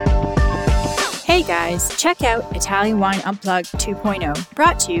Hey guys, check out Italian Wine Unplugged 2.0,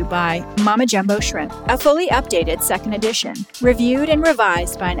 brought to you by Mama Jumbo Shrimp, a fully updated second edition, reviewed and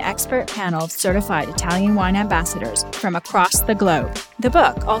revised by an expert panel of certified Italian wine ambassadors from across the globe. The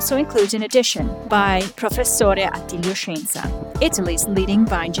book also includes an edition by Professore Attilio Scienza, Italy's leading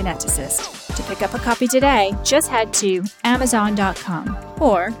vine geneticist. To pick up a copy today, just head to Amazon.com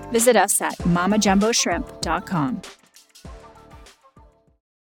or visit us at mamajumboshrimp.com.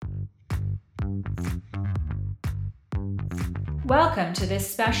 Welcome to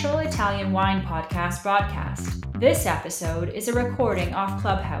this special Italian wine podcast broadcast. This episode is a recording off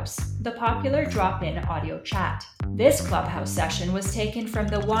Clubhouse, the popular drop-in audio chat. This Clubhouse session was taken from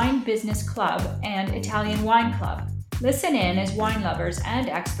the Wine Business Club and Italian Wine Club. Listen in as wine lovers and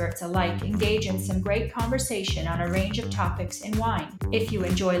experts alike engage in some great conversation on a range of topics in wine. If you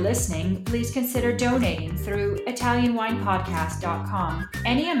enjoy listening, please consider donating through ItalianWinePodcast.com.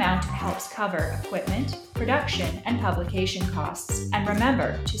 Any amount helps cover equipment, production, and publication costs. And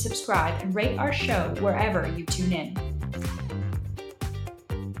remember to subscribe and rate our show wherever you tune in.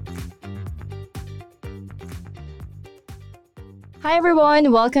 Hi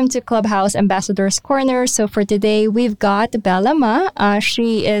everyone, welcome to Clubhouse Ambassador's Corner. So for today, we've got Bella Ma.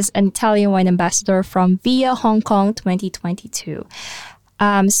 She is an Italian wine ambassador from Via Hong Kong 2022.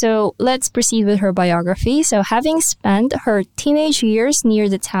 So let's proceed with her biography. So having spent her teenage years near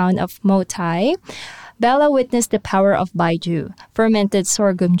the town of Motai, Bella witnessed the power of Baijiu, fermented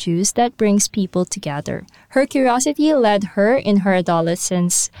sorghum juice that brings people together. Her curiosity led her in her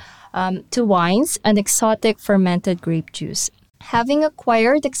adolescence to wines and exotic fermented grape juice. Having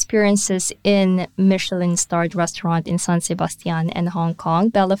acquired experiences in Michelin-starred restaurant in San Sebastian and Hong Kong,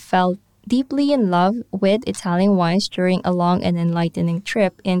 Bella fell deeply in love with Italian wines during a long and enlightening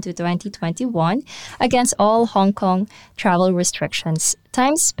trip into 2021 against all Hong Kong travel restrictions.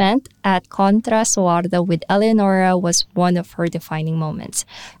 Time spent at Contra Soarda with Eleonora was one of her defining moments.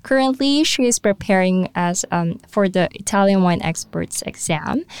 Currently, she is preparing for the Italian Wine Experts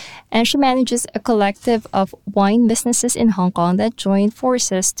exam, and she manages a collective of wine businesses in Hong Kong that join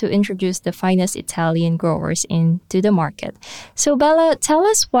forces to introduce the finest Italian growers into the market. So, Bella, tell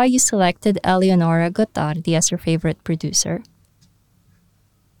us why you selected Eleonora Gottardi as your favorite producer.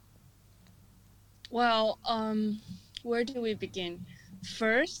 Well, where do we begin?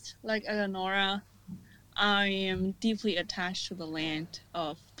 First, like Eleonora, I am deeply attached to the land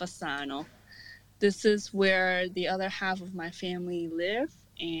of Bassano. This is where the other half of my family live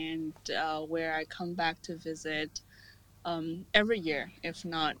and where I come back to visit every year, if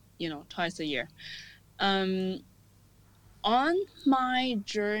not, twice a year. On my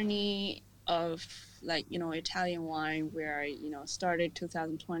journey of Italian wine, where I, started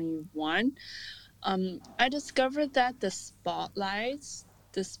 2021, I discovered that the spotlights,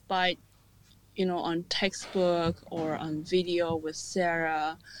 despite, on textbook or on video with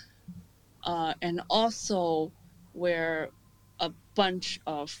Sarah, and also where a bunch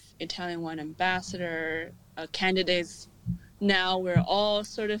of Italian wine ambassador candidates, now we're all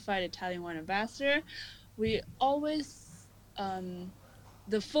certified Italian wine ambassador, we always,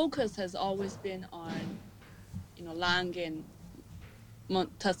 the focus has always been on, Langhe and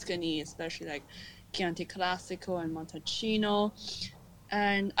Tuscany, especially like Chianti Classico and Montalcino.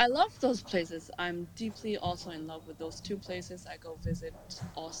 And I love those places. I'm deeply also in love with those two places. I go visit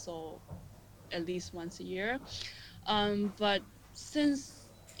also at least once a year. But since,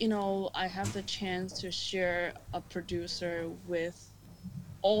 I have the chance to share a producer with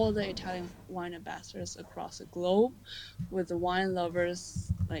all the Italian wine ambassadors across the globe, with the wine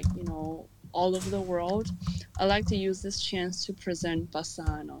lovers, all over the world, I like to use this chance to present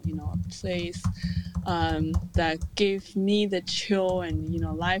Bassano, a place that gave me the chill and,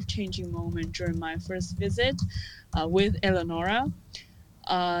 life-changing moment during my first visit with Eleonora.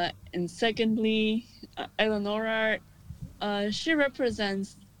 And secondly, Eleonora, she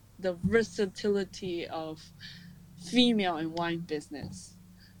represents the versatility of female in wine business.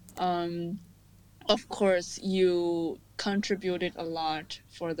 Of course, you contributed a lot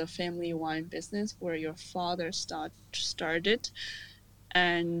for the family wine business where your father started.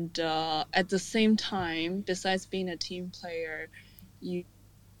 And at the same time, besides being a team player, you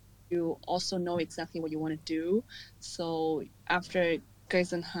also know exactly what you want to do. So after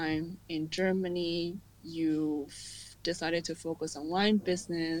Geisenheim in Germany, you decided to focus on wine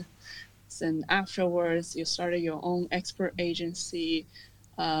business. And afterwards, you started your own expert agency.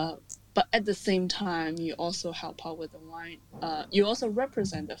 But at the same time, you also help out with the wine. You also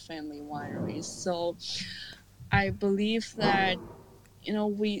represent the family wineries. So I believe that,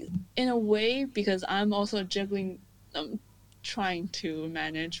 we, in a way, because I'm also juggling trying to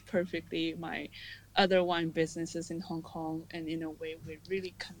manage perfectly my other wine businesses in Hong Kong, and in a way we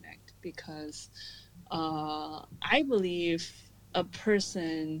really connect because I believe I'm a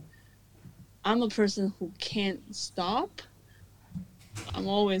person who can't stop. I'm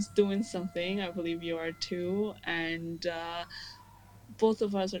always doing something. I believe you are too, and both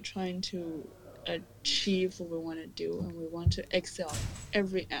of us are trying to achieve what we want to do, and we want to excel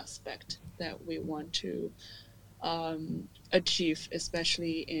every aspect that we want to achieve,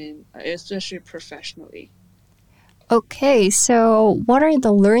 especially professionally. Okay, so what are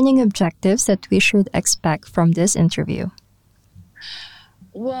the learning objectives that we should expect from this interview?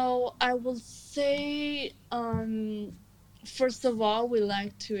 Well, I will say, first of all, we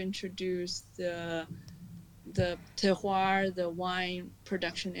like to introduce the terroir, the wine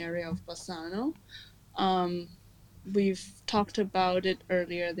production area of Bassano. We've talked about it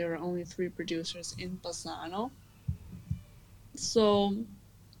earlier. There are only 3 producers in Bassano. So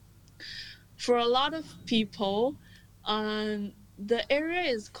for a lot of people, the area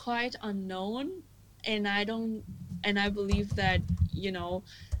is quite unknown, and I believe that,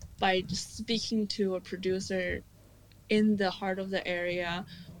 by speaking to a producer in the heart of the area,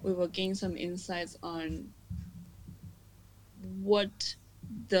 we will gain some insights on what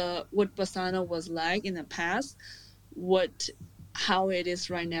Bassano was like in the past, how it is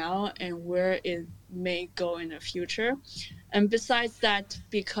right now, and where it may go in the future. And besides that,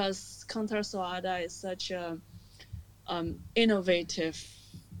 because Cantar Soada is such a innovative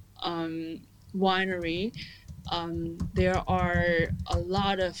winery, there are a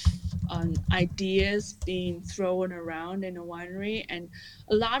lot of ideas being thrown around in a winery, and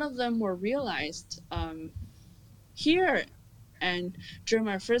a lot of them were realized here. And during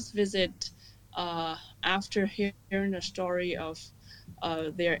my first visit, after hearing the story of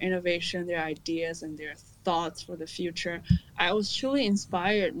their innovation, their ideas, and their thoughts for the future, I was truly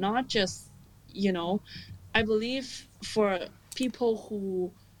inspired. Not just, I believe for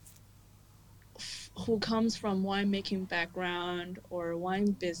people who comes from winemaking background or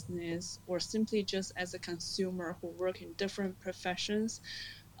wine business, or simply just as a consumer who work in different professions,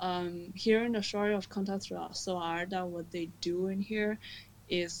 hearing the story of Contact Soarda, what they do in here,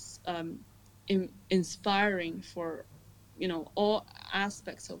 is inspiring for all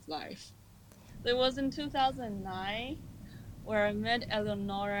aspects of life. It was in 2009 where I met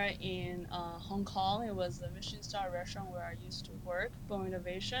Eleonora in Hong Kong. It was a Michelin star restaurant where I used to work, Bon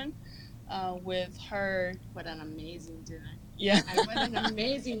Innovation, with her. What an amazing dinner. Yeah. And what an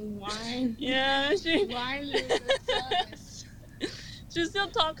amazing wine. Yeah, Wine service. She still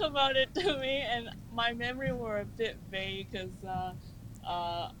talk about it to me, and my memory were a bit vague because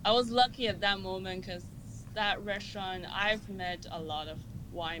I was lucky at that moment, because that restaurant, I've met a lot of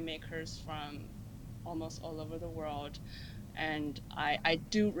winemakers from almost all over the world, and I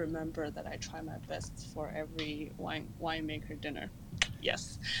do remember that I try my best for every winemaker dinner.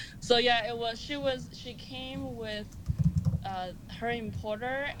 Yes. So yeah, she came with her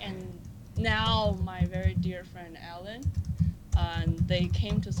importer, and now my very dear friend Alan, and they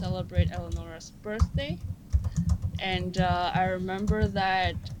came to celebrate Eleonora's birthday. And I remember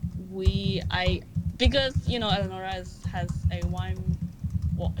that because Eleonora has a wine.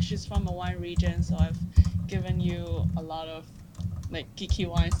 Well, she's from a wine region, so I've given you a lot of geeky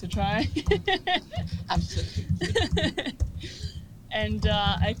wines to try. Absolutely. And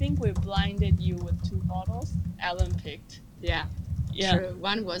I think we blinded you with 2 bottles. Alan picked. Yeah. True.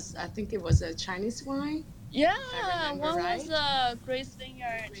 One was, I think it was a Chinese wine. Yeah, remember one right. was a Grace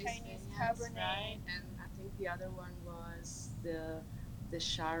Vineyard Grace Chinese Vineyards, Cabernet. right? And I think the other one was the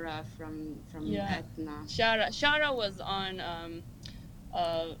Shara from Yeah. Etna. Shara was on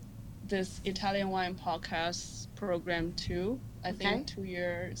this Italian wine podcast program too. I think 2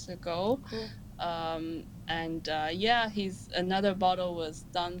 years ago. Cool. And he's another bottle was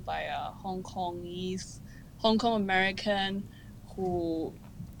done by a Hong Kong American who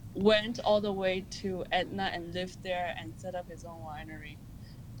went all the way to Etna and lived there and set up his own winery.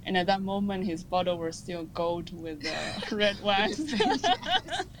 And at that moment, his bottle was still gold with red wax. With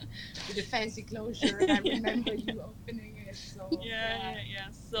the fancy closure. I remember you opening it. So yeah.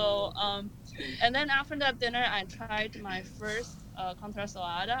 So and then after that dinner, I tried my first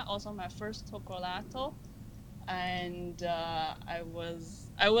Contrasoada, also my first Tocolato, and I was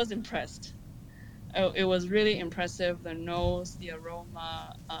impressed. It was really impressive. The nose, the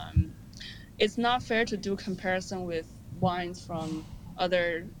aroma. It's not fair to do comparison with wines from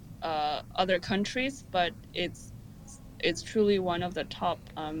other countries, but it's truly one of the top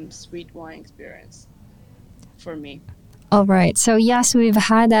sweet wine experience for me. All right. So yes, we've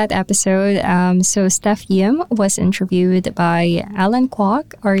had that episode. So Steph Yim was interviewed by Alan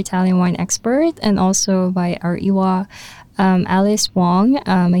Kwok, our Italian wine expert, and also by our Iwa, Alice Wong.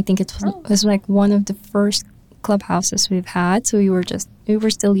 I think it was like one of the first clubhouses we've had. So we were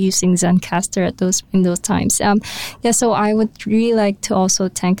still using Zencaster in those times. Yeah. So I would really like to also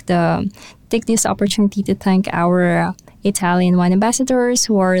take this opportunity to thank our Italian wine ambassadors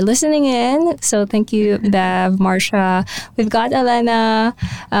who are listening in. So thank you, Bev, Marcia. We've got Elena,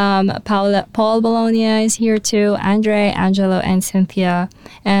 Paul Bologna is here too, Andre, Angelo, and Cynthia.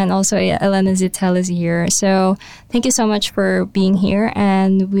 And also Elena Zittel is here. So thank you so much for being here.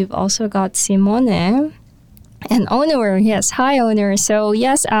 And we've also got Simone and Owner. Yes, hi, Owner. So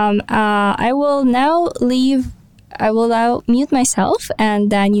yes, I will now mute myself, and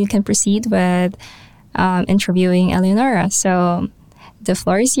then you can proceed with interviewing Eleonora. So the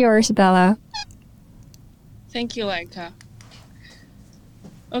floor is yours, Bella. Thank you, Laika.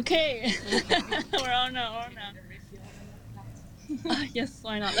 Okay, we're on now. Yes,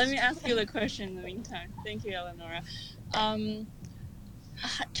 why not? Let me ask you the question in the meantime. Thank you, Eleonora.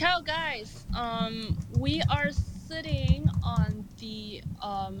 Ciao, guys. We are sitting on the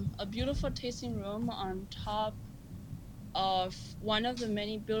a beautiful tasting room on top of one of the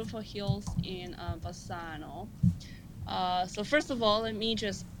many beautiful hills in Bassano. So first of all, I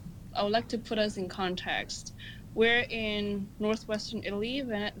would like to put us in context. We're in northwestern Italy,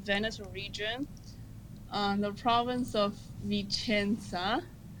 Veneto region, the province of Vicenza.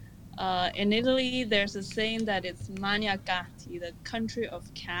 In Italy, there's a saying that it's Mania Gatti, the country of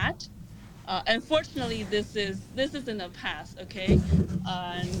cat. Unfortunately, this is in the past, okay?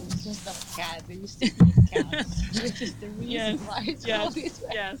 It's just a cat. They used to eat cats, which is the reason why it's called this way.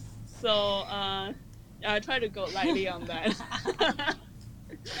 Yes. So I try to go lightly on that.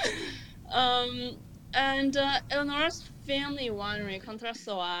 And Eleonora's family winery,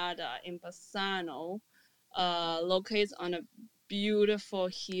 Contrasoada in Bassano, locates on a beautiful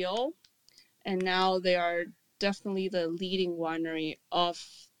hill, and now they are definitely the leading winery of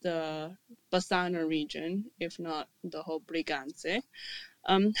the Bassano region, if not the whole Brigance.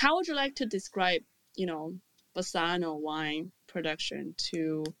 How would you like to describe, Bassano wine production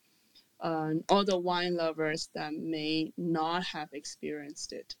to all the wine lovers that may not have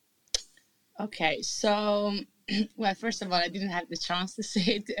experienced it? Okay, so, well, first of all, I didn't have the chance to say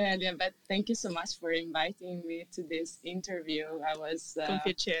it earlier, but thank you so much for inviting me to this interview.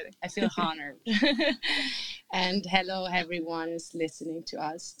 I feel honored. And hello, everyone who's listening to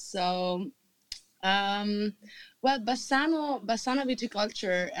us. So, well, Bassano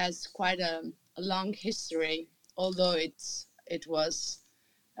viticulture has quite a long history, although it was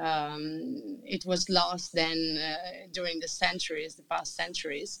lost then during the past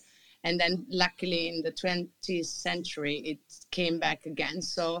centuries, and then luckily in the 20th century it came back again.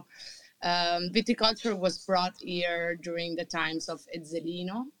 So viticulture was brought here during the times of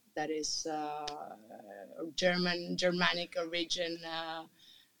Ezzelino, that is Germanic origin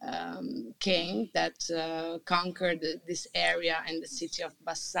king that conquered this area and the city of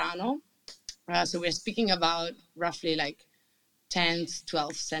Bassano. So we're speaking about roughly like 10th,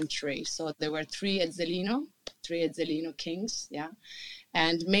 12th century. So there were three Ezzelino kings, yeah.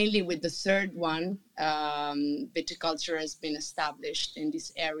 And mainly with the third one, viticulture has been established in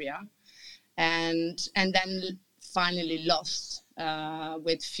this area. And then finally lost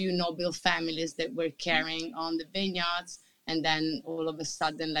with few noble families that were carrying on the vineyards, and then all of a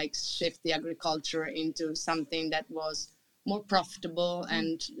sudden like shift the agriculture into something that was more profitable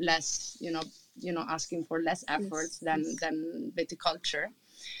and less, asking for less efforts than viticulture.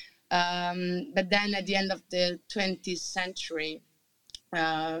 But then at the end of the 20th century,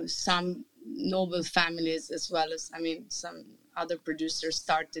 some noble families, as well as, some other producers,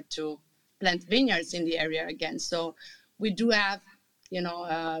 started to plant vineyards in the area again. So we do have,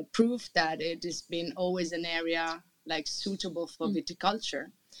 proof that it has been always an area like suitable for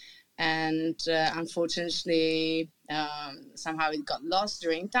viticulture. And unfortunately, somehow it got lost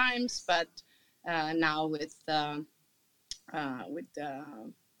during times, but now with a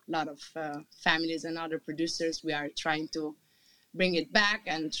lot of families and other producers, we are trying to bring it back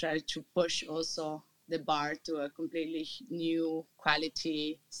and try to push also the bar to a completely new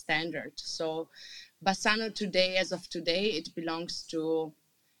quality standard. So Bassano today, as of today, it belongs to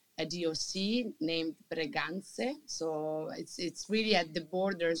a DOC named Bregance. So it's really at the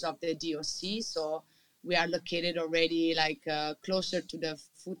borders of the DOC. So we are located already like closer to the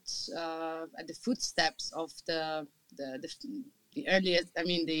at the footsteps of the earliest,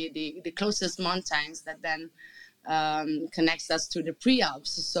 the closest mountains that then connects us to the Prealps.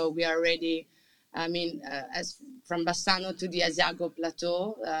 So we are already I mean, as from Bassano to the Asiago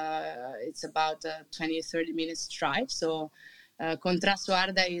Plateau, it's about a 20, 30 minutes drive. So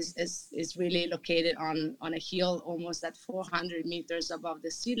Contrasuarda is really located on a hill almost at 400 meters above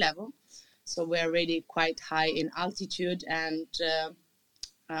the sea level. So we're already quite high in altitude, and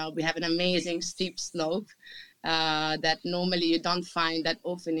we have an amazing steep slope that normally you don't find that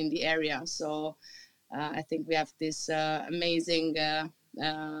often in the area. So I think we have this amazing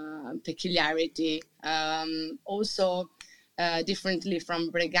peculiarity. Also, differently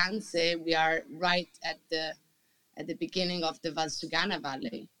from Breganze, we are right at the beginning of the Valsugana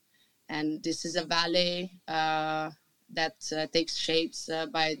Valley, and this is a valley that takes shapes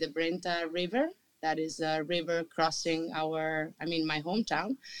by the Brenta River. That is a river crossing my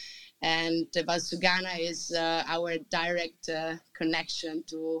hometown, and the Valsugana is our direct connection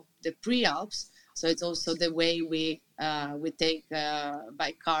to the Prealps. So it's also the way we take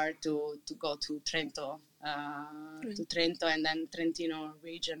by car to go to Trento, and then Trentino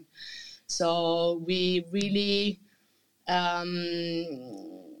region. So we really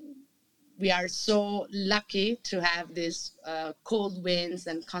we are so lucky to have these cold winds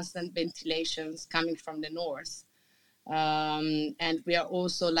and constant ventilations coming from the north. And we are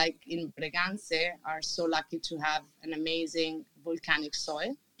also, like in Breganze, are so lucky to have an amazing volcanic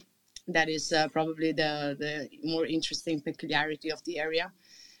soil. That is probably the more interesting peculiarity of the area.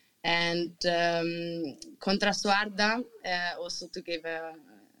 And Contrasuarda, also to give a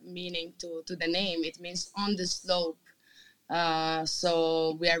meaning to the name, it means on the slope.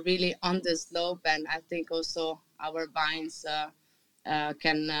 So we are really on the slope, and I think also our vines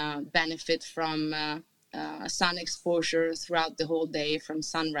can benefit from sun exposure throughout the whole day from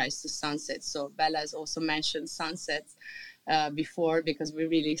sunrise to sunset. So Bella has also mentioned sunsets before, because we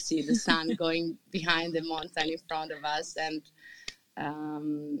really see the sun going behind the mountain in front of us, and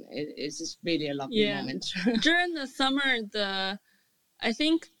it's just really a lovely moment. During the summer, I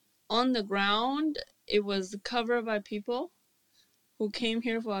think on the ground it was covered by people who came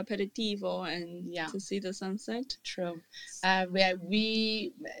here for aperitivo and to see the sunset. True. The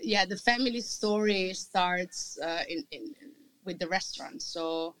family story starts with the restaurant.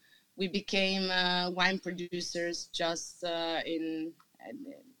 So we became wine producers just in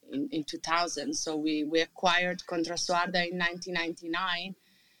 2000. So we acquired Contrasuarda in 1999,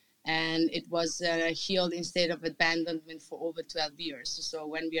 and it was a hill in state of abandonment for over 12 years. So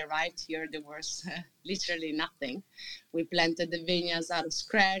when we arrived here, there was literally nothing. We planted the vineyards out of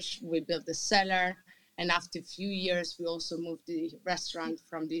scratch, we built the cellar, and after a few years, we also moved the restaurant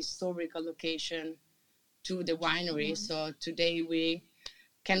from the historical location to the winery. So today we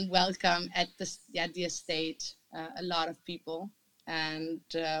can welcome at the estate a lot of people, and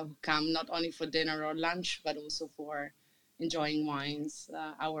who come not only for dinner or lunch, but also for enjoying wines,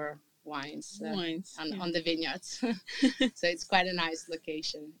 our wines on the vineyards. So it's quite a nice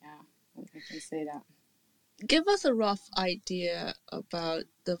location. Yeah, I can say that. Give us a rough idea about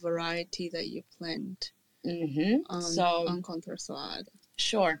the variety that you plant on Contrasuarda.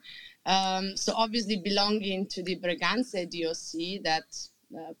 Sure. So obviously belonging to the Breganze DOC, that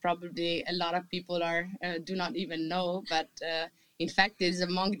probably a lot of people do not even know, but in fact it is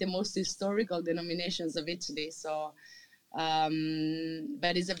among the most historical denominations of Italy. So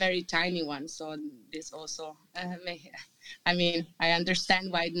but it's a very tiny one. So this also, I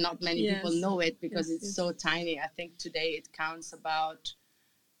understand why not many people know it, because it's so tiny. I think today it counts about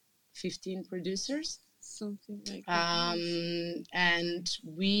 15 producers. Something like that. And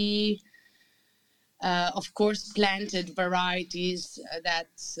we, of course, planted varieties that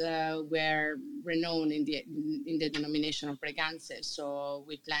were renowned in the denomination of Breganze. So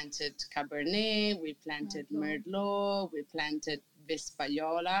we planted Cabernet, we planted Merlot, we planted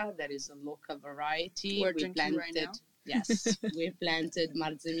Vespaiola, that is a local variety. We're drinking right now. Yes, we planted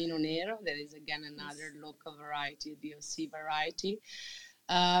Marzemino Nero, that is again another local variety, DOC variety.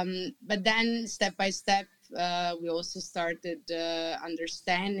 But then step by step, we also started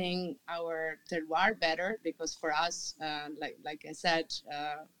understanding our terroir better, because for us, like I said,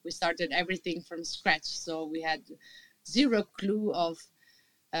 we started everything from scratch. So we had zero clue of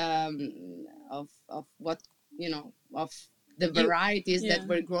what, of the varieties that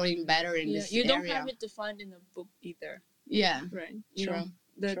were growing better in this area. You don't have it defined in a book either. Yeah, right. True.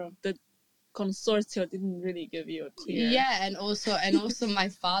 The consortium didn't really give you a clear. Yeah, and also my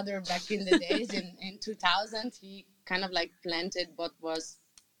father back in the days in 2000, he kind of like planted what was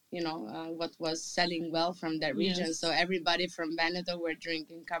selling well from that region. Yes. So everybody from Veneto were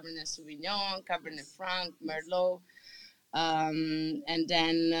drinking Cabernet Sauvignon, Cabernet Franc, Merlot, and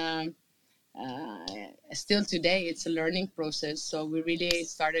then still today it's a learning process. So we really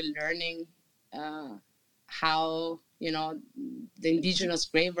started learning how, the indigenous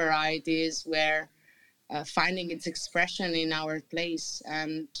grape varieties were finding its expression in our place.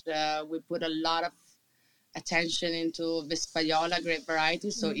 And we put a lot of attention into Vespaiola grape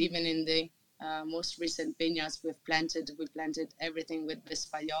varieties. So even in the most recent vineyards we planted everything with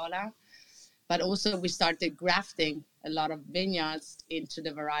Vespaiola. But also we started grafting a lot of vineyards into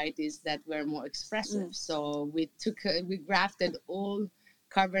the varieties that were more expressive. So we grafted all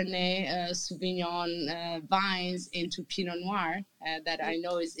Cabernet Sauvignon vines into Pinot Noir that I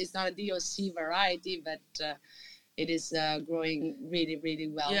know is not a DOC variety, but it is growing really, really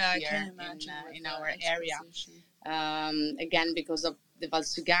well here in our area. Again, because of the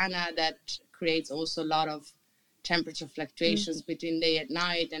Valsugana that creates also a lot of temperature fluctuations between day and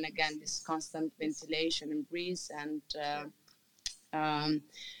night, and again this constant ventilation and breeze. And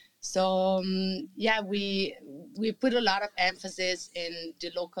we put a lot of emphasis in the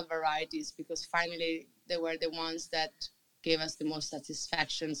local varieties, because finally they were the ones that gave us the most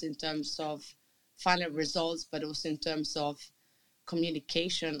satisfactions in terms of final results, but also in terms of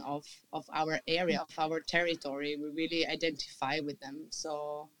communication of our area, of our territory. We really identify with them.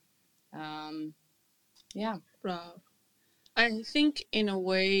 So Wow. I think in a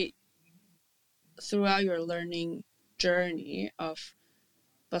way, throughout your learning journey of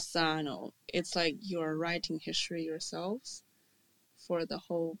Bassano, it's like you're writing history yourselves for the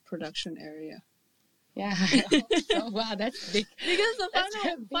whole production area. Yeah. So, wow, that's big. Because the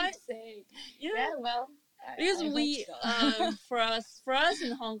big saying. Yeah, well, because I hope so. for us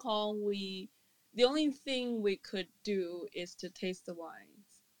in Hong Kong, the only thing we could do is to taste the wines,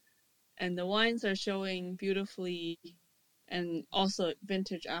 and the wines are showing beautifully, and also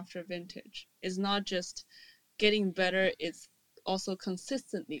vintage after vintage. It's not just getting better; it's also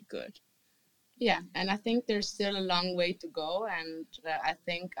consistently good. Yeah, and I think there's still a long way to go, and I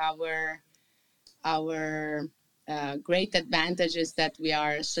think our great advantage is that we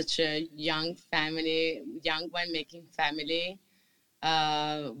are such a young family, young winemaking family,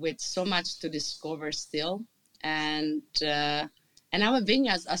 with so much to discover still, and our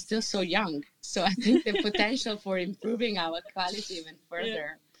vineyards are still so young. So I think the potential for improving our quality even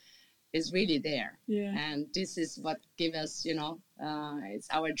further is really there. Yeah. And this is what gives us, it's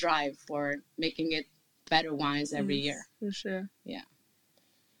our drive for making it better wines every year. For sure. Yeah.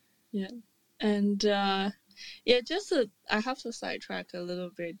 Yeah. And I have to sidetrack a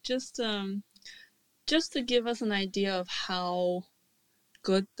little bit, just to give us an idea of how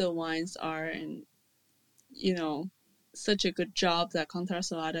good the wines are, and such a good job that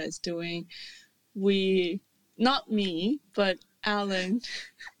Contarsolada is doing. Not me, but Alan.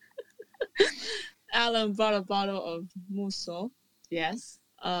 Alan bought a bottle of Musso. Yes.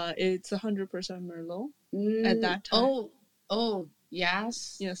 It's 100% Merlot at that time. Oh,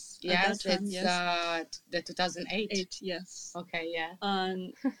 yes. Yes. Yes, at that time, it's the 2008. Yes. Okay, yeah.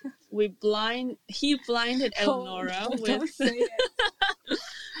 And he blinded Eleonora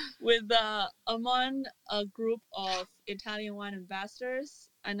with among a group of Italian wine ambassadors,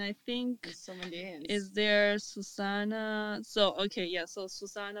 and I think is there Susanna. So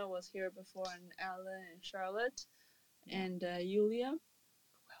Susanna was here before, and Alan and Charlotte, and Julia.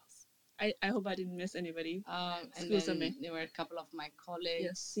 I hope I didn't miss anybody. Excuse me. There were a couple of my colleagues.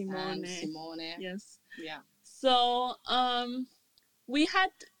 Yes, Simone. Yes. Yeah. So we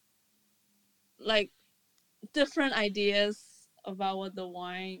had like different ideas about what the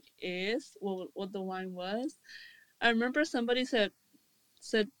wine is, what the wine was. I remember somebody said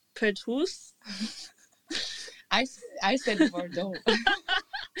Petrus. I said Bordeaux.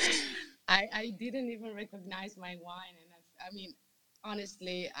 I didn't even recognize my wine, and I mean,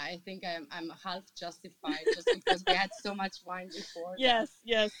 honestly, I think I'm half justified just because we had so much wine before. Yes.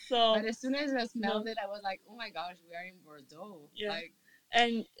 So, but as soon as I smelled it, I was like, oh my gosh, we are in Bordeaux. Yeah.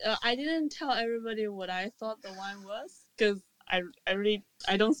 And I didn't tell everybody what I thought the wine was, because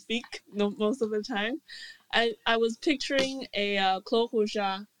I don't speak most of the time. I was picturing a Clos Rouge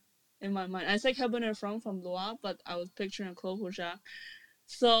in my mind. I said Cabernet Franc from Loire, but I was picturing a Clos Rouge.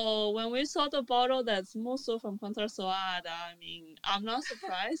 So when we saw the bottle that's Musso from Contarsolada, I mean, I'm not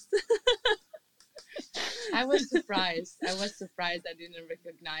surprised. I was surprised. I didn't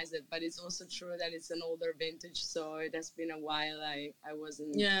recognize it, but it's also true that it's an older vintage, so it has been a while. I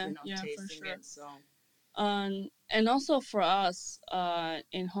wasn't tasting it. So, and also for us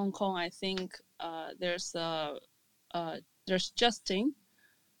in Hong Kong, I think there's Justin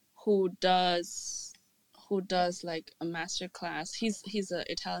who does like a master class. He's an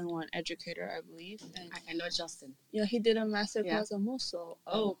Italian wine educator, I believe. And I know Justin. Yeah, he did a master class on Musso.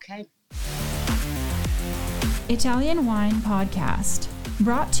 Okay. Italian Wine Podcast,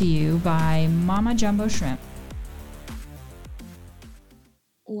 brought to you by Mama Jumbo Shrimp.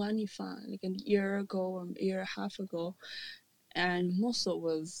 Wanifan, like a year ago or a year and a half ago, and Mosso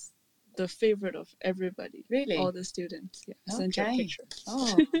was the favorite of everybody. Really? All the students. Yeah. I sent you a Okay. picture.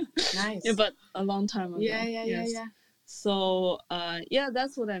 Oh, nice. Yeah, but a long time ago. Yeah. So,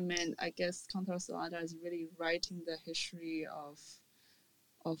 that's what I meant. I guess Contrasalata is really writing the history of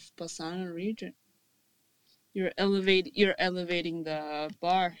Bassano region. You're elevating the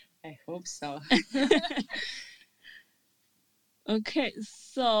bar. I hope so. Okay,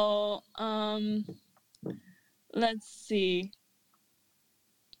 so let's see.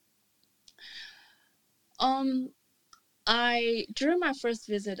 During my first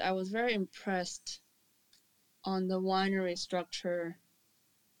visit, I was very impressed on the winery structure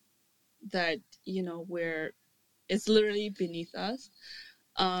that, where it's literally beneath us.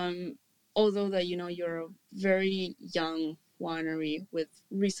 Although that, you're a very young winery with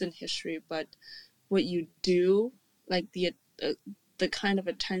recent history, but what you do, like the kind of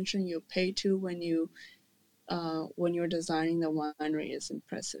attention you pay to when you're designing the winery is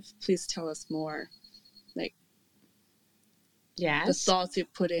impressive. Please tell us more, like the thoughts you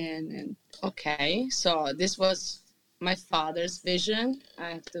put in. And okay, so this was my father's vision. I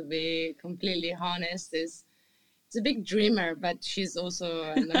have to be completely honest. He's a big dreamer, but she's also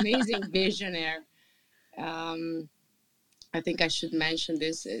an amazing visionary. I think I should mention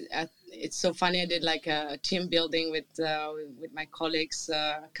this. It's so funny. I did like a team building with my colleagues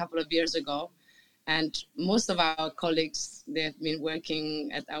a couple of years ago, and most of our colleagues, they've been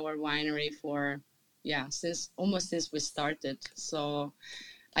working at our winery for since we started. So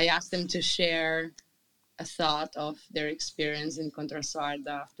I asked them to share a thought of their experience in Contrasuarda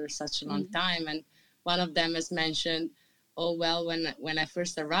after such a long time, and one of them has mentioned, "Oh well, when I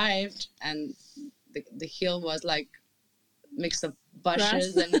first arrived, and the hill was like mix of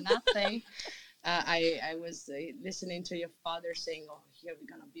bushes and nothing." I was listening to your father saying, "Oh, here we're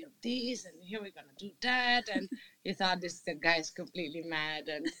gonna build this, and here we're gonna do that," and you thought the guy is completely mad.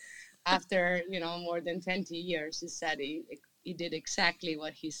 And after more than 20 years, he said he did exactly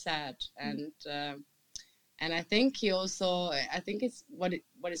what he said, and I think I think it's what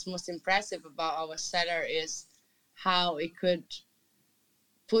is most impressive about our cellar is how it could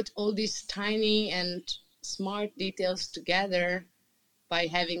put all these tiny and smart details together by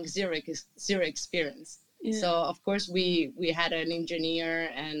having zero experience. Yeah. So of course we had an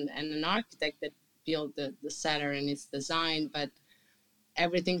engineer and an architect that built the cellar and its design, but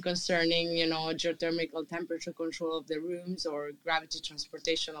everything concerning geothermal temperature control of the rooms or gravity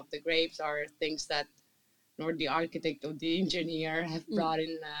transportation of the grapes are things that nor the architect or the engineer have brought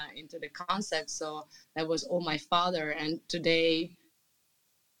into the concept. So that was all my father, and today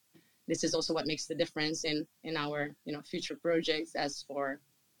this is also what makes the difference in our future projects as for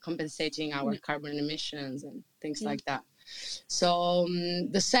compensating our carbon emissions and things like that. So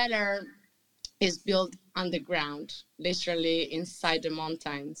the cellar is built underground, literally inside the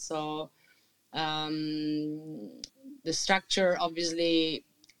mountain. So the structure obviously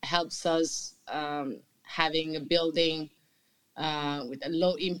helps us having a building with a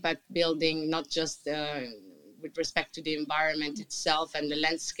low impact building, not just with respect to the environment itself and the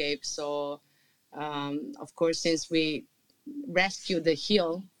landscape. So of course, since we rescued the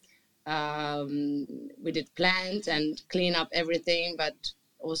hill, we did plant and clean up everything, but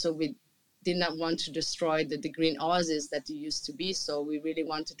also we did not want to destroy the green oasis that it used to be. So we really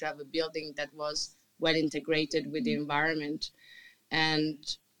wanted to have a building that was well integrated with the environment. And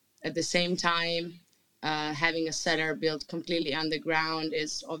at the same time, having a cellar built completely underground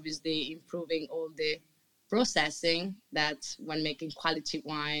is obviously improving all the processing that when making quality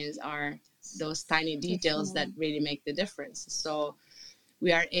wines are those tiny details that really make the difference. So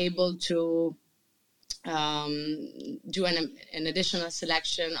we are able to do an additional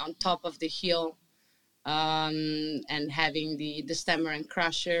selection on top of the hill, and having the stemmer and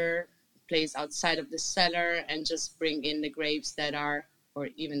crusher placed outside of the cellar and just bring in the grapes that are, or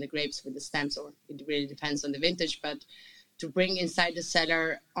even the grapes with the stems, or it really depends on the vintage, but to bring inside the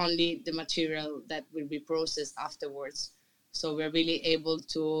cellar only the material that will be processed afterwards. So we're really able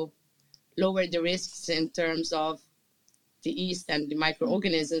to lower the risks in terms of the yeast and the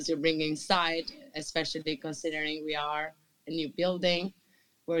microorganisms you bring inside, especially considering we are a new building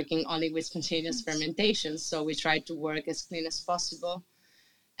working only with spontaneous fermentation. So we try to work as clean as possible,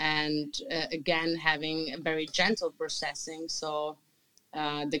 and again having a very gentle processing. So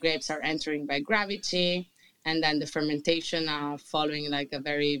the grapes are entering by gravity, and then the fermentation are following like a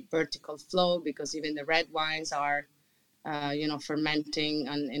very vertical flow, because even the red wines are fermenting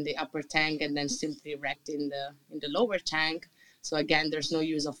in the upper tank and then simply wrecked in the lower tank. So again, there's no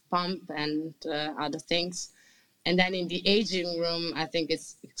use of pump and other things. And then in the aging room, I think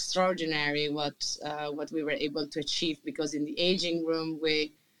it's extraordinary what we were able to achieve, because in the aging room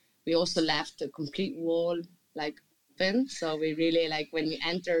we also left a complete wall like open. So we really, like, when you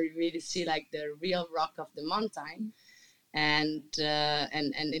enter, you really see like the real rock of the mountain. And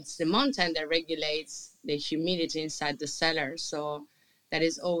it's the mountain that regulates the humidity inside the cellar. So that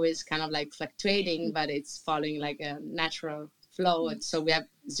is always kind of like fluctuating, but it's following like a natural flow. And so we have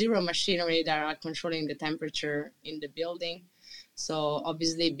zero machinery that are controlling the temperature in the building. So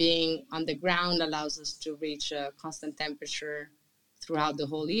obviously being on the ground allows us to reach a constant temperature throughout the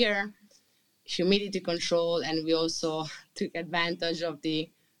whole year. Humidity control, and we also took advantage of the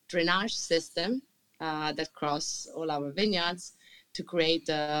drainage system that cross all our vineyards to create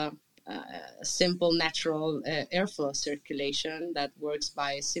a simple natural airflow circulation that works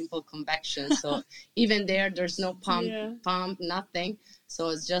by simple convection. So even there's no pump, nothing. So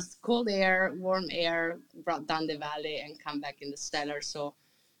it's just cold air, warm air brought down the valley and come back in the cellar. So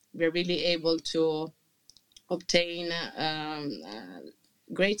we're really able to obtain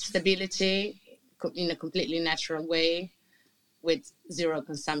great stability in a completely natural way with zero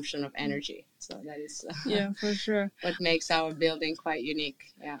consumption of energy. So that is for sure what makes our building quite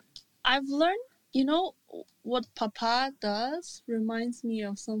unique. Yeah, I've learned, what Papa does reminds me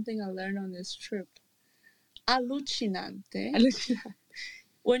of something I learned on this trip. Allucinante.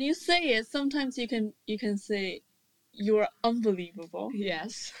 When you say it, sometimes you can say you're unbelievable.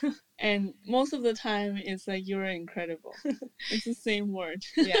 Yes. And most of the time it's like you're incredible. It's the same word.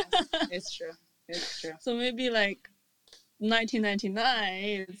 Yes, it's true. So maybe like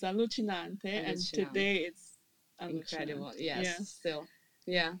 1999 it's allucinante, and today it's incredible. Yes, still.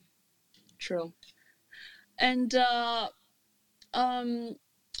 Yeah, true. And the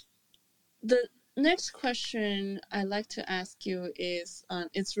next question I'd like to ask you is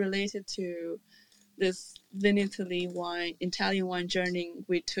it's related to this Italian wine journey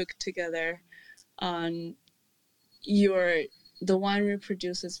we took together. The winery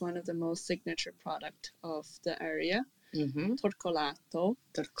produces one of the most signature product of the area, Torcolato.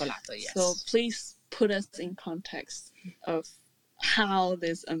 Torcolato, yes. So please put us in context of how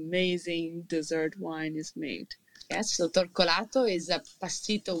this amazing dessert wine is made. Yes, so Torcolato is a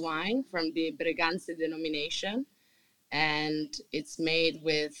passito wine from the Breganze denomination, and it's made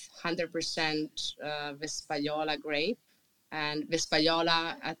with 100% Vespaiola grape. And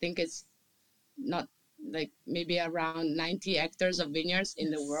Vespaiola, I think it's not like maybe around 90 hectares of vineyards in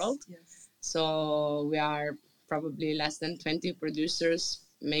the world. Yes. So we are probably less than 20 producers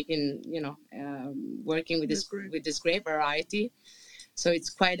making, working with this grape variety. So it's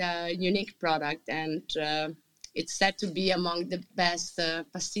quite a unique product, and it's said to be among the best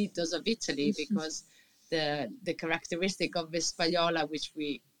pastitos of Italy, because the characteristic of Vespaiola, which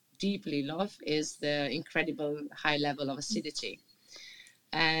we deeply love, is the incredible high level of acidity.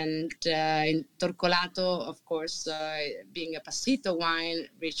 And in Torcolato, of course, being a passito wine,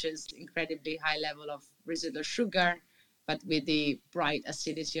 reaches incredibly high level of residual sugar, but with the bright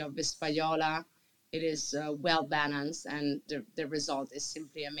acidity of Vespaiola, it is well balanced, and the result is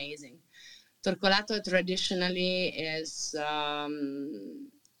simply amazing. Torcolato traditionally is a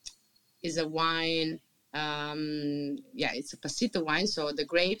wine. It's a passito wine. So the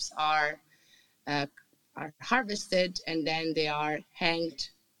grapes are harvested, and then they are hanged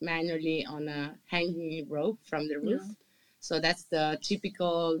manually on a hanging rope from the roof. Yeah. So that's the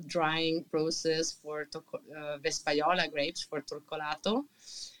typical drying process for Vespaiola grapes, for Torcolato.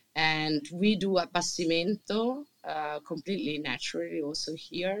 And we do a passimento completely naturally also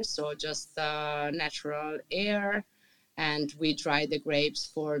here. So just natural air, and we dry the grapes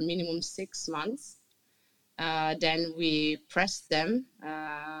for minimum 6 months. Then we press them,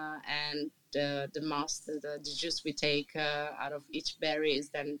 and the juice we take out of each berry is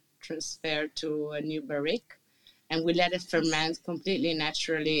then transferred to a new barrique, and we let it ferment completely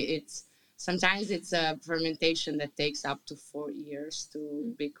naturally. Sometimes it's a fermentation that takes up to 4 years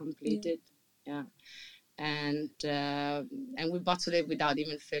to be completed. Yeah. And we bottle it without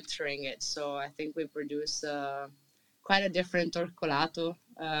even filtering it. So I think we produce quite a different Torcolato,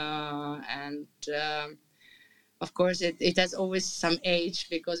 and of course, it has always some age,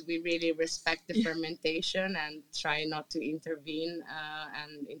 because we really respect the fermentation and try not to intervene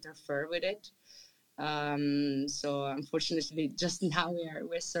and interfere with it. So unfortunately, just now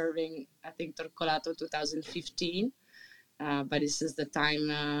we're serving, I think, Torcolato 2015, but this is the time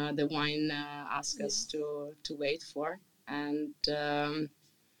the wine asked us to wait for. And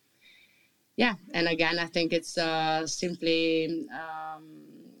yeah, and again, I think it's simply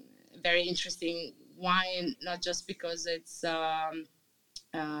very interesting wine, not just because it's the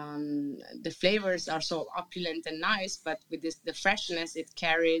flavors are so opulent and nice, but with the freshness it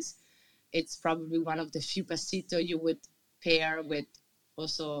carries, it's probably one of the few pasito you would pair with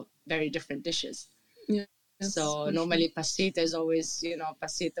also very different dishes. Yeah. So normally pasito is always,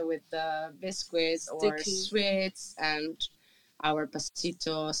 pasito with biscuits or sweets, and our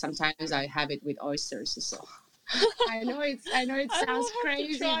pasito sometimes I have it with oysters. So I know it sounds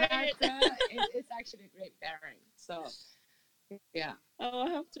crazy, but it's actually a great pairing. So yeah, I'll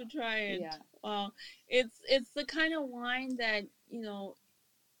have to try it. Yeah. Wow, it's the kind of wine that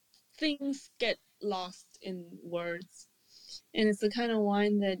things get lost in words, and it's the kind of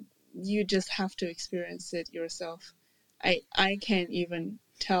wine that you just have to experience it yourself. I can't even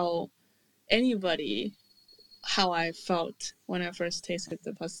tell anybody how I felt when I first tasted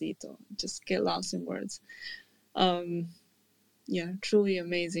the pasito. Just get lost in words. Yeah, truly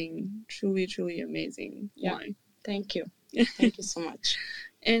amazing, truly amazing wine. Thank you. Thank you so much.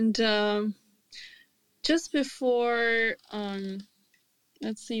 And just before,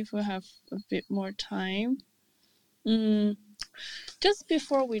 let's see if we have a bit more time. Just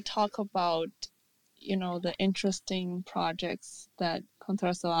before we talk about, the interesting projects that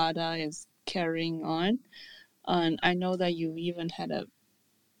Contrasoada is carrying on, and I know that you even had a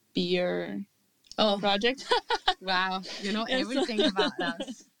beer project. Wow, you know everything about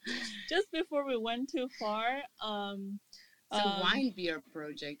us. Just before we went too far, it's a wine beer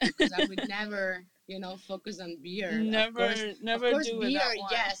project, because I would never, focus on beer. Never of course do beer, without wine.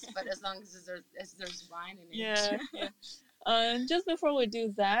 yes, but as long as there's wine in it. Yeah. Just before we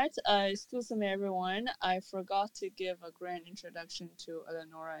do that, excuse me, everyone. I forgot to give a grand introduction to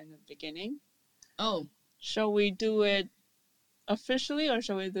Eleonora in the beginning. Oh, shall we do it officially or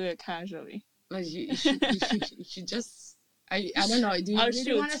shall we do it casually? Well, you should just. I don't know. Do you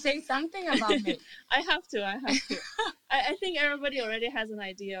really want to say something about me? I have to. I think everybody already has an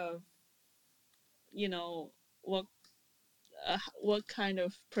idea of, what kind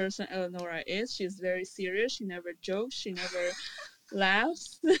of person Eleonora is. She's very serious. She never jokes. She never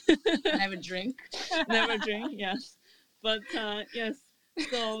laughs. Never drink. Never drink. Yes, but yes.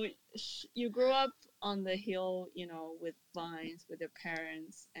 So you grew up on the hill, with vines, with your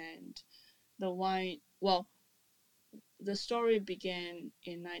parents, and the wine. Well, the story began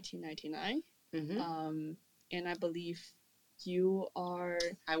in 1999, and I believe you are.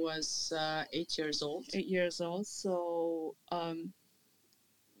 I was 8 years old. 8 years old. So,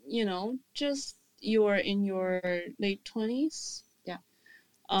 just you were in your late 20s. Yeah.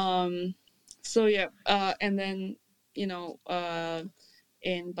 So yeah. And then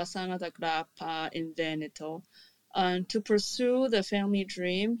in Bassano da Grappa in Veneto. To pursue the family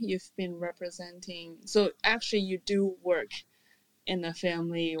dream, you've been representing. So actually, you do work in a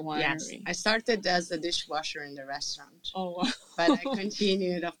family winery. Yes, I started as a dishwasher in the restaurant. Oh, wow. But I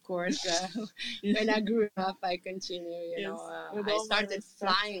continued, of course. When I grew up, I continued. I started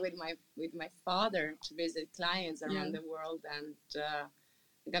flying with my father to visit clients around the world, and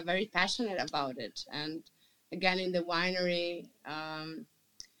I got very passionate about it. And again, in the winery,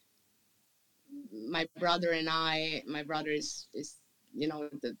 my brother and I. My brother is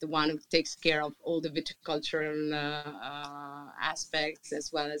the one who takes care of all the viticultural aspects,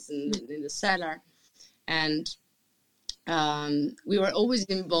 as well as in the cellar, and we were always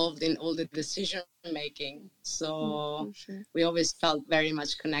involved in all the decision making. So we always felt very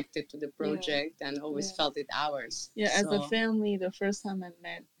much connected to the project, and always felt it ours. Yeah, as a family, the first time I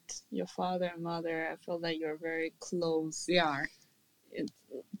met your father and mother, I felt that you're very close. We are. It's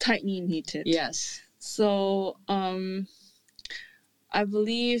tightly knitted. Yes. So, I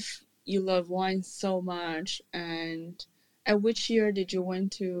believe you love wine so much. And at which year did you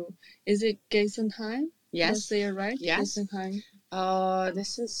went to? Is it Geisenheim? Yes. Did I say it right? Yes. Geisenheim.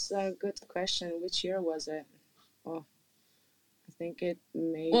 This is a good question. Which year was it? Oh, I think it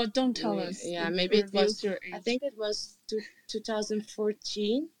may. Well, don't tell us. Yeah, maybe it was. Your age. I think it was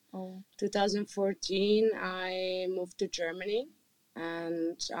 2014. Oh. 2014, I moved to Germany,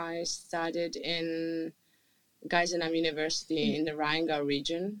 and I studied in Geisenheim University in the Rheingau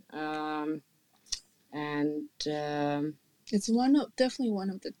region, and it's definitely one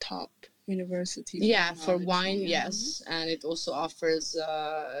of the top universities. Yeah, for wine, yes, and it also offers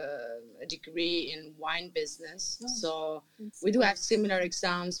a degree in wine business. Oh, so we do have similar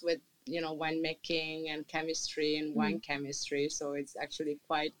exams with winemaking and chemistry and wine chemistry. So it's actually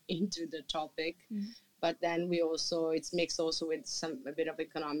quite into the topic. But then it's mixed also with a bit of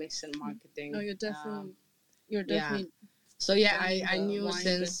economics and marketing. Oh, you're definitely So yeah, running I the knew wine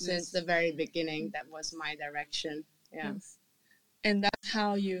since business. the very beginning that was my direction. Yeah. Yes. And that's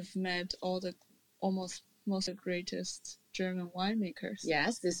how you've met all the most of the greatest German winemakers.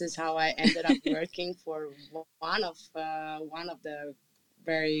 Yes, this is how I ended up working for one of the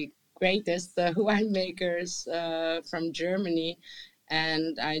very greatest winemakers from Germany,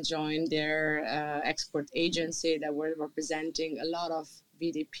 and I joined their export agency that were representing a lot of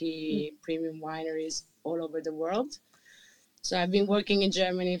VDP premium wineries all over the world. So I've been working in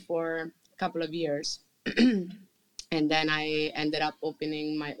Germany for a couple of years, and then I ended up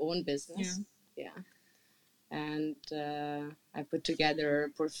opening my own business. Yeah. And I put together a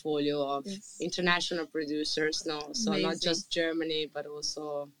portfolio of international producers. No, so not just Germany, but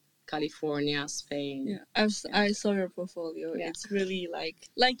also California, Spain. Yeah, I saw your portfolio. Yeah. It's really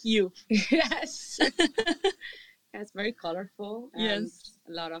like you. Yes. It's very colorful. And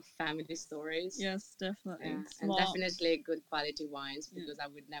a lot of family stories. Yes, definitely. Yeah. And definitely good quality wines, because I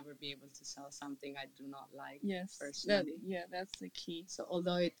would never be able to sell something I do not like personally. That's the key. So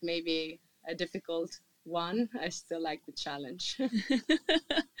although it may be a difficult one, I still like the challenge.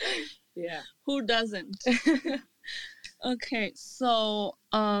 Yeah. Who doesn't? Okay, so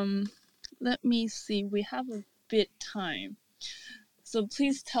let me see. We have a bit time. So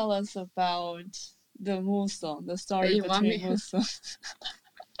please tell us about the musso, the story between musso.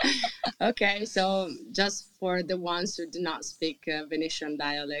 Okay, so just for the ones who do not speak Venetian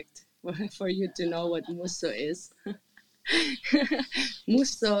dialect, for you to know what musso is.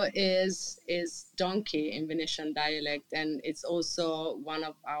 Musso is donkey in Venetian dialect, and it's also one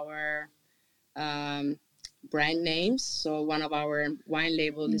of our brand names. So one of our wine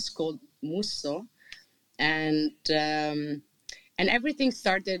label is called Musso, and everything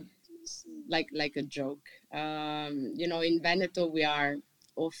started like a joke. In Veneto we are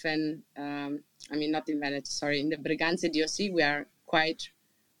often, not in Veneto, sorry, in the Breganze DOC we are quite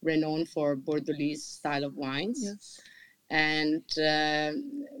renowned for Bordolese style of wines. Yes. And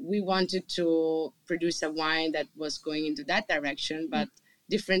we wanted to produce a wine that was going into that direction, but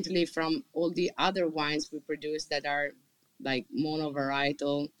differently from all the other wines we produce that are like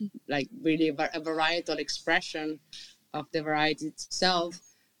monovarietal, like really a varietal expression of the variety itself.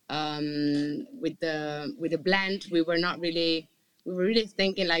 With the blend, we were really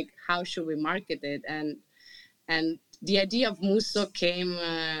thinking like, how should we market it? And the idea of musso came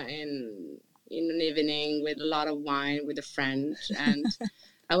in an evening with a lot of wine with a friend, and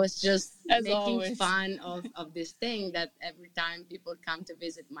I was just making fun of this thing that every time people come to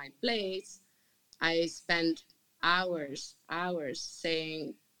visit my place, I spend hours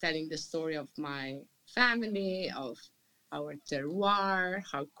telling the story of my family, of our terroir,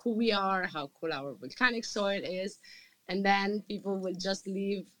 how cool we are, how cool our volcanic soil is, and then people will just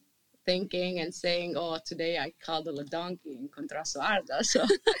leave thinking and saying, "Oh, today I cuddled a donkey in Contrasso Arda."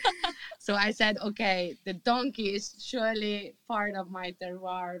 So I said, okay, the donkey is surely part of my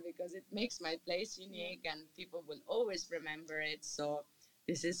terroir because it makes my place unique and people will always remember it. So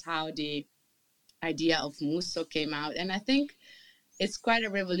this is how the idea of musso came out. And I think it's quite a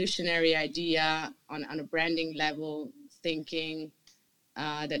revolutionary idea on a branding level, thinking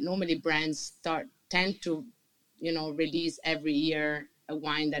that normally brands tend to, release every year a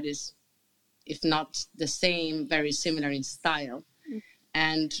wine that is, if not the same, very similar in style.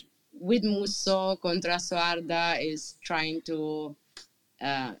 And with Musso, Contrasso Arda is trying to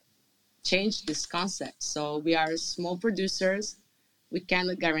change this concept. So we are small producers. We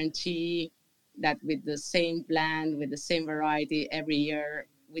cannot guarantee that with the same blend, with the same variety every year,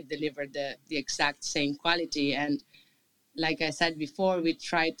 we deliver the exact same quality. And like I said before, we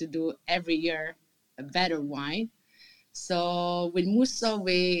try to do every year a better wine. So with Musso,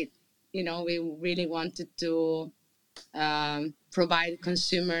 we really wanted to provide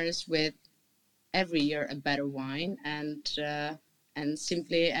consumers with every year a better wine, and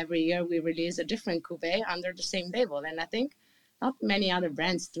simply every year we release a different cuvee under the same label. And I think not many other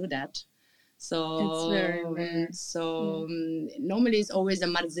brands do that. So it's very rare. Normally it's always a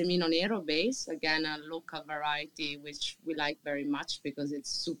Marzemino Nero base, again a local variety which we like very much because it's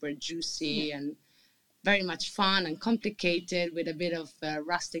super juicy and very much fun and complicated with a bit of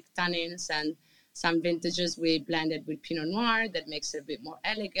rustic tannins, and some vintages we blended with Pinot Noir that makes it a bit more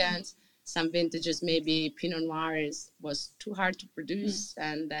elegant. Some vintages maybe Pinot Noir was too hard to produce,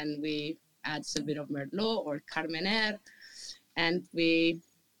 and then we add a bit of Merlot or Carmener, and we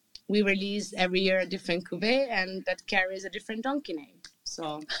release every year a different cuvee, and that carries a different donkey name.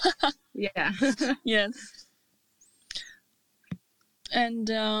 So, yeah. Yes. And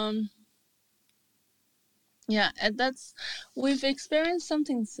we've experienced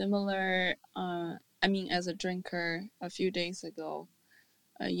something similar I mean, as a drinker, a few days ago,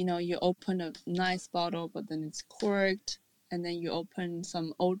 you open a nice bottle, but then it's corked, and then you open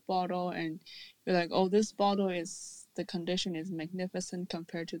some old bottle, and you're like, oh, this bottle the condition is magnificent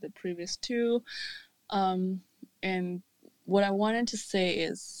compared to the previous two. And what I wanted to say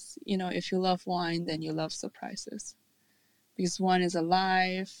is, if you love wine, then you love surprises, because wine is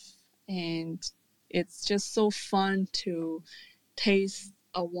alive, and it's just so fun to taste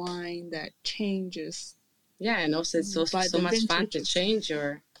a wine that changes. Yeah, and also it's so much fun to change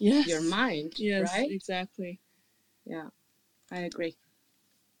your mind, yes, right? Exactly. Yeah, I agree.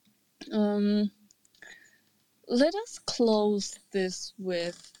 Let us close this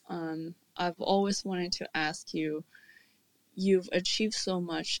with, I've always wanted to ask you, you've achieved so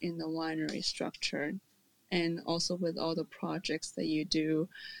much in the winery structure and also with all the projects that you do.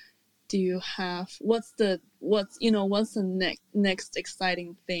 Do you have, what's the next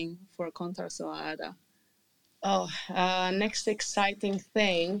exciting thing for Contar? Oh, next exciting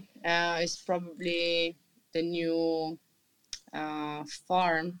thing is probably the new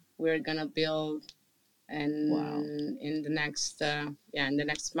farm we're gonna build in the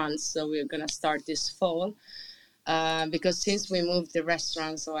next month. So we're gonna start this fall because since we moved the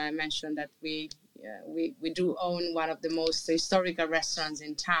restaurant, so I mentioned that we do own one of the most historical restaurants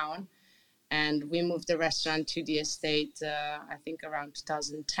in town, and we moved the restaurant to the estate I think around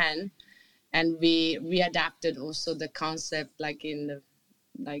 2010, and we readapted also the concept like in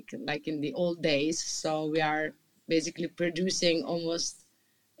the old days. So we are basically producing almost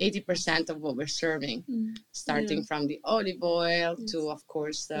 80% of what we're serving, starting from the olive oil to, of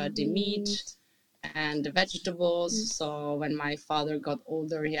course, the meat and the vegetables. So when my father got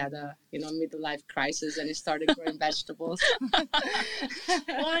older, he had a middle life crisis, and he started growing vegetables.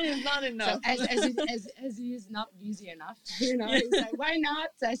 Wine is not enough. So as he is not busy enough, he's like, why not?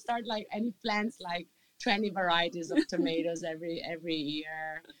 I start and he plants 20 varieties of tomatoes every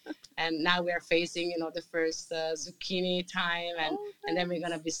year. And now we're facing, the first zucchini time, and then we're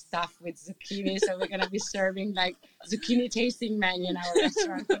gonna be stuffed with zucchini. So we're gonna be serving zucchini tasting menu in our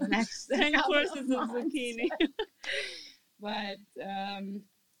restaurant for the next 10 courses of months. zucchini. But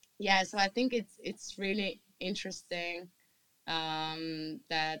so I think it's really interesting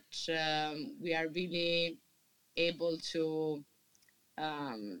that we are really able to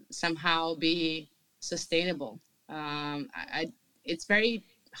somehow be sustainable. It's very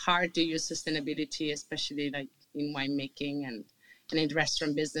hard to use sustainability, especially in winemaking and in the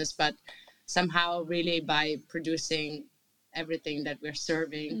restaurant business, but somehow really by producing everything that we're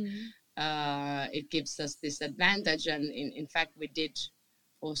serving, it gives us this advantage. And in fact, we did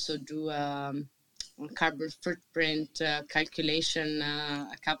also do carbon footprint calculation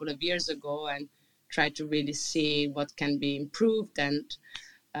a couple of years ago, and try to really see what can be improved and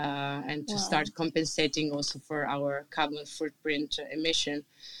to start compensating also for our carbon footprint emission.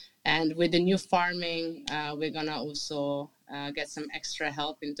 And with the new farming, we're gonna also get some extra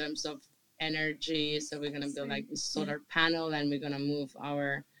help in terms of energy. So we're gonna build a solar panel, and we're gonna move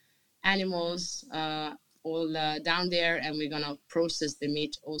our animals all down there, and we're gonna process the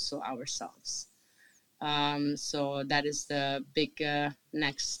meat also ourselves. So that is the big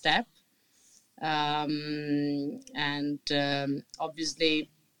next step. Obviously,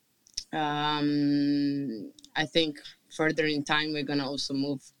 I think further in time we're gonna also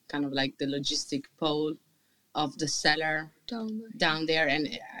move kind of the logistic pole of the cellar down there,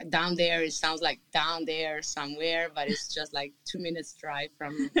 and down there it sounds like down there somewhere, but it's just 2 minutes drive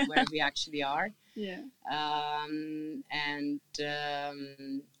from where we actually are.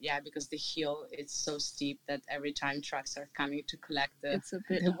 Because the hill is so steep that every time trucks are coming to collect it's a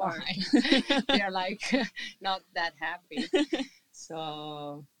bit the hard. wine, they're not that happy.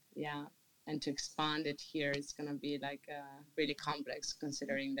 So and to expand it here, it's gonna be really complex,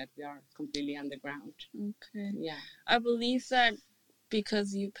 considering that we are completely underground. Okay. Yeah, I believe that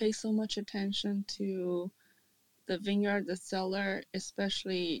because you pay so much attention to the vineyard, the cellar,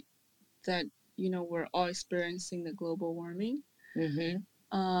 especially that we're all experiencing the global warming.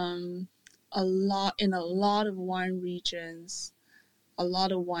 A lot of wine regions, a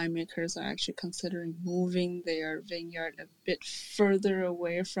lot of winemakers are actually considering moving their vineyard a bit further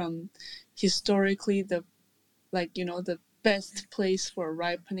away from historically the best place for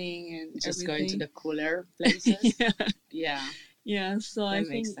ripening and just everything. Going to the cooler places. Yeah. So that I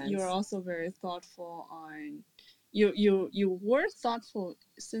think you're also very thoughtful on. You were thoughtful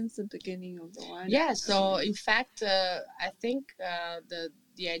since the beginning of the wine. Yeah. So in fact, I think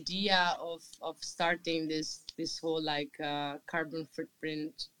the idea of starting this whole carbon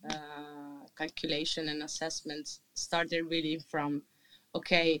footprint calculation and assessment started really from,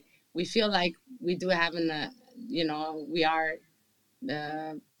 okay, we feel like we do have we are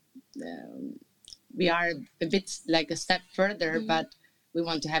a bit like a step further, but we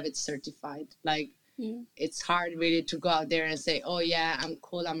want to have it certified. Like, it's hard really to go out there and say, oh yeah, I'm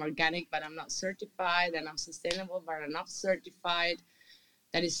cool, I'm organic, but I'm not certified, and I'm sustainable, but I'm not certified.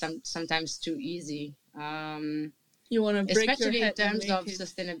 That is sometimes too easy. You want to break especially your in head and terms make of it.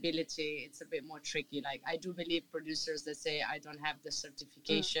 sustainability, it's a bit more tricky. Like, I do believe producers that say I don't have the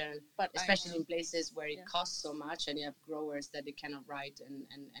certification, but especially in places where it costs so much, and you have growers that they cannot write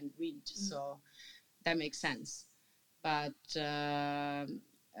and read. So that makes sense. But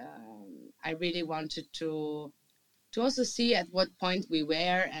I really wanted to also see at what point we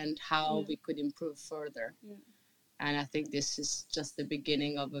were and how we could improve further. And I think this is just the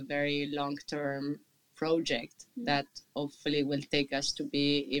beginning of a very long-term project that hopefully will take us to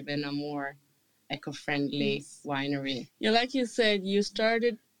be even a more eco-friendly winery. Yeah, like you said, you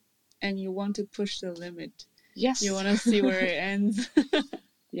started and you want to push the limit. Yes. You want to see where it ends.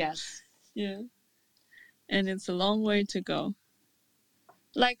 Yes. Yeah. And it's a long way to go.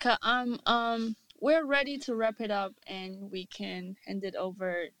 Like, we're ready to wrap it up, and we can hand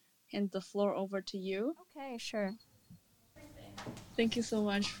the floor over to you. Okay, sure. Thank you so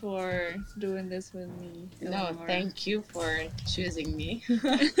much for doing this with me, Eleonora. No, thank you for choosing me.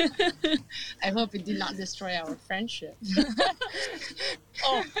 I hope it did not destroy our friendship.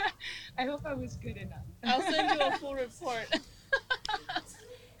 Oh, I hope I was good enough. I'll send you a full report.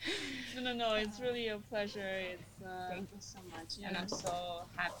 No, it's really a pleasure. Thank you so much. And I'm so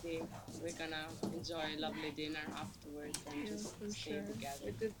happy we're gonna enjoy a lovely dinner afterwards and just stay together.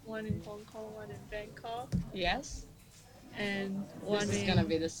 We did one in Hong Kong, one in Bangkok. Yes. And one this is gonna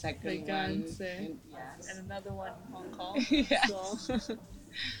be the second one. And another one in Hong Kong. Yes. So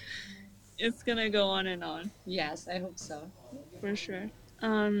it's gonna go on and on. Yes, I hope so. For sure.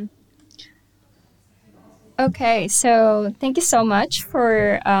 Okay, so thank you so much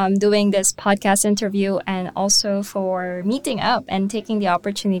for doing this podcast interview, and also for meeting up and taking the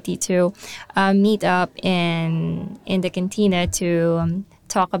opportunity to meet up in the cantina to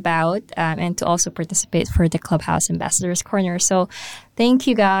talk about and to also participate for the Clubhouse Ambassadors Corner. So thank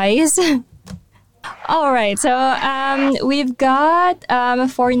you guys. All right, so we've got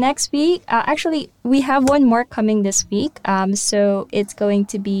for next week, actually, we have one more coming this week. So it's going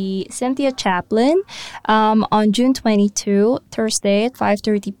to be Cynthia Chaplin on June 22, Thursday at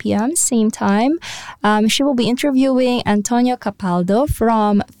 5:30 p.m., same time. She will be interviewing Antonio Capaldo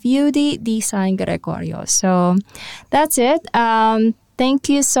from Fiudi di San Gregorio. So that's it. Thank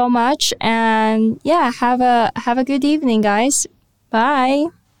you so much, and yeah, have a good evening, guys.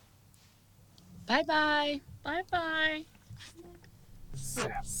 Bye. Bye-bye. Bye-bye.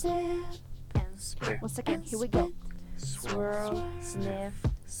 Sip and spit. Once again, here we go. Swirl, sniff,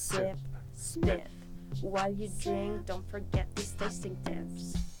 sip, spit. While you drink, don't forget these tasting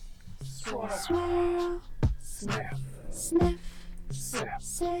tips. Swirl, sniff, sip,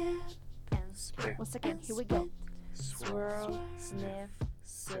 and spit. Once again, here we go. Swirl, sniff,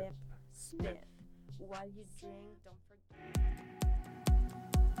 sip, spit. While you drink, don't forget.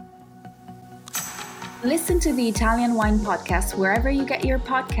 Listen to the Italian Wine Podcast wherever you get your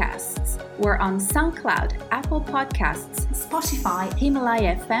podcasts. We're on SoundCloud, Apple Podcasts, Spotify,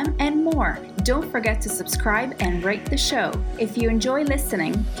 Himalaya FM, and more. Don't forget to subscribe and rate the show. If you enjoy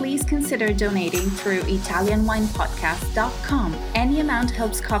listening, please consider donating through ItalianWinePodcast.com. Any amount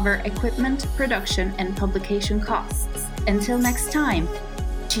helps cover equipment, production, and publication costs. Until next time,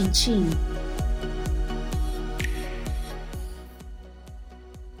 cin cin.